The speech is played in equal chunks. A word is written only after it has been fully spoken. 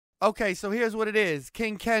Okay, so here's what it is.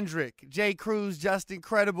 King Kendrick, J. Cruz, Just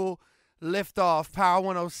Incredible, Liftoff, Power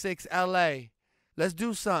 106, L.A. Let's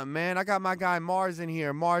do something, man. I got my guy Mars in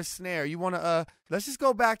here, Mars Snare. You want to, let's just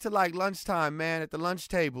go back to like lunchtime, man, at the lunch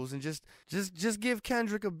tables and just give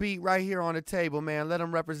Kendrick a beat right here on the table, man. Let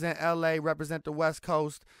him represent L.A., represent the West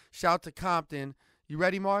Coast. Shout to Compton. You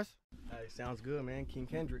ready, Mars? Hey, sounds good, man. King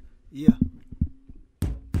Kendrick. Yeah.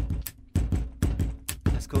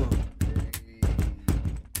 That's cool.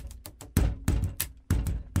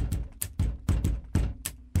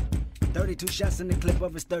 32 shots in the clip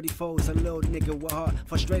of his 34s. A little nigga with heart,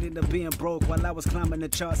 frustrated of being broke while I was climbing the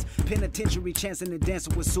charts. Penitentiary chancing and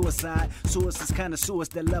dancing with suicide. Suicide's kind of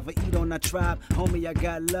suicide that love or eat on our tribe. Homie, I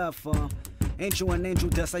got love for him. Angel and angel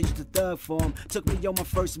dust, I used to thug for him. Took me on my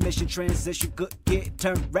first mission, transition, good get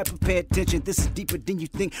turned, rapper, pay attention. This is deeper than you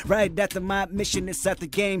think. Right after my mission inside the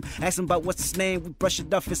game. Asking about what's his name, we brush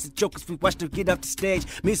it off, it's a joke cause we watched him get off the stage.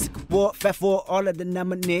 Music award, fat for all of the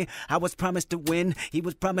nominee. I was promised to win, he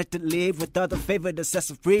was promised to live with all the favorite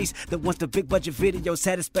accessories. The ones the big budget videos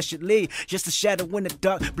had especially. Just a shadow in the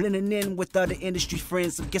dark, blending in with all the industry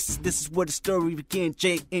friends. So guess this is where the story began.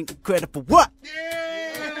 J. Incredible, what? Yeah!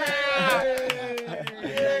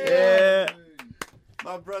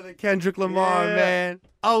 My brother Kendrick Lamar, man.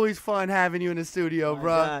 Always fun having you in the studio,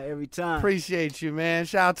 bro. God, every time. Appreciate you, man.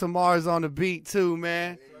 Shout out to Mars on the beat, too,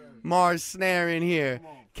 man. Mars Snare in here.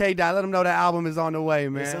 K-Dot, let them know the album is on the way,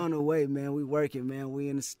 man. It's on the way, man. We working, man. We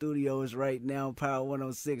in the studios right now, Power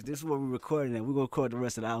 106. This is what we're recording at. We're going to record the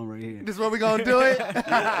rest of the album right here. This is what we're going to do it?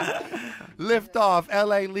 Lift off,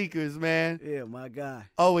 L.A. Leakers, man. Yeah, my guy.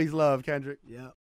 Always love, Kendrick. Yep.